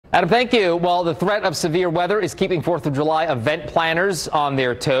Adam, thank you. Well, the threat of severe weather is keeping 4th of July event planners on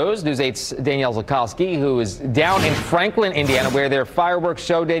their toes. News 8's Danielle Zulkosky, who is down in Franklin, Indiana, where their fireworks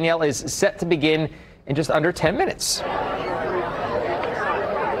show, Danielle, is set to begin in just under 10 minutes.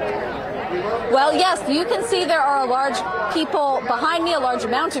 Well, yes, you can see there are a large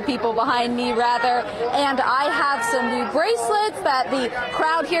amount of people behind me, rather, and I have some new bracelets that the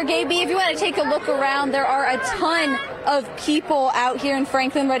crowd here gave me. If you want to take a look around, there are a ton of people out here in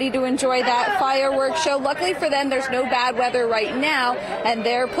Franklin ready to enjoy that fireworks show. Luckily for them, there's no bad weather right now, and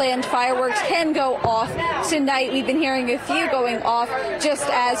their planned fireworks can go off tonight. We've been hearing a few going off just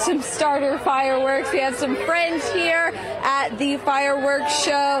as some starter fireworks. We have some friends here at the fireworks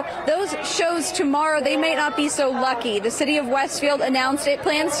show. Those shows tomorrow, they may not be so lucky. The city of Westfield announced it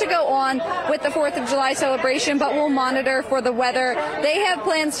plans to go on with the 4th of July celebration, but will monitor for the weather. They have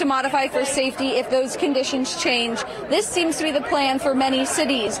plans to modify for safety if those conditions change. This seems to be the plan for many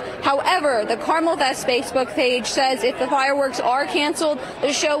cities. However, the Carmel Fest Facebook page says if the fireworks are canceled,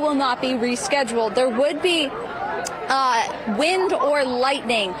 the show will not be rescheduled. There would be wind or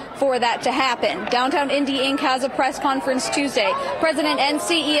lightning for that to happen. Downtown Indy Inc. has a press conference Tuesday. President and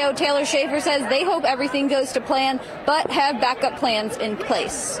CEO Taylor Schaefer says they hope everything goes to plan, but have backup plans in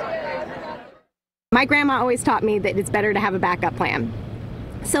place. My grandma always taught me that it's better to have a backup plan.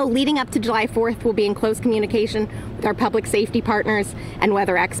 So leading up to July 4th, we'll be in close communication with our public safety partners and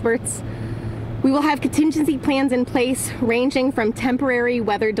weather experts. We will have contingency plans in place ranging from temporary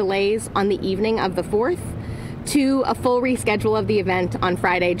weather delays on the evening of the 4th to a full reschedule of the event on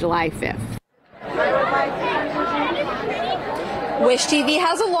Friday, July 5th. Wish TV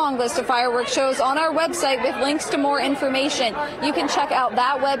has a long list of fireworks shows on our website with links to more information. You can check out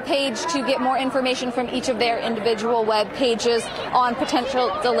that web page to get more information from each of their individual web pages on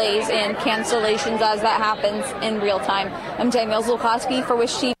potential delays and cancellations as that happens in real time. I'm Danielle Zulkosky for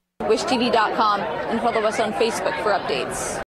Wish TV, wishtv.com, and follow us on Facebook for updates.